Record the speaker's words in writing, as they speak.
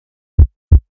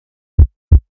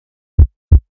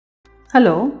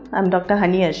Hello, I'm Dr.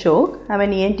 Ashok. I'm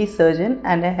an ENT surgeon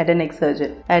and a head and neck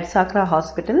surgeon at Sakra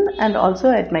Hospital and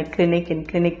also at my clinic in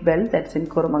Clinic Bell that's in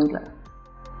Koromangala.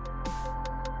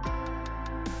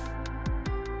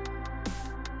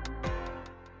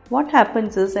 What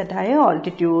happens is at higher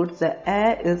altitudes the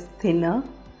air is thinner,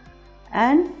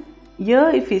 and here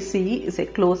if you see is a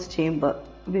closed chamber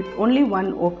with only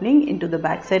one opening into the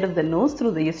backside of the nose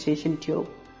through the Eustachian tube.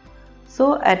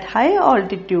 So at higher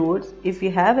altitudes, if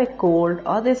you have a cold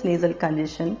or there's nasal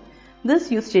congestion,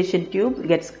 this Eustachian tube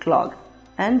gets clogged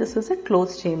and this is a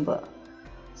closed chamber.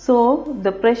 So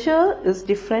the pressure is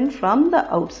different from the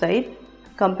outside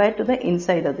compared to the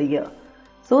inside of the ear.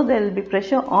 So there will be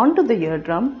pressure onto the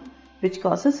eardrum which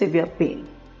causes severe pain.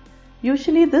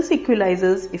 Usually this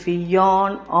equalizes if you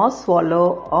yawn or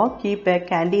swallow or keep a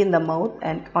candy in the mouth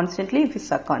and constantly if you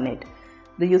suck on it.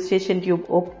 The Eustachian tube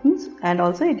opens and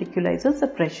also it equalizes the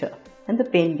pressure and the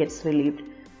pain gets relieved.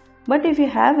 But if you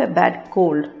have a bad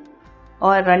cold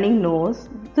or a running nose,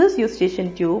 this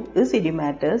Eustachian tube is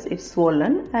edematous, it's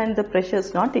swollen and the pressure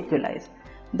is not equalized.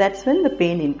 That's when the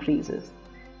pain increases.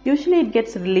 Usually it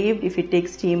gets relieved if you take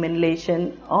steam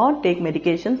inhalation or take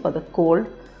medication for the cold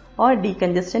or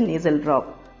decongestant nasal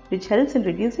drop, which helps in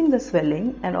reducing the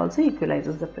swelling and also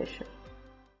equalizes the pressure.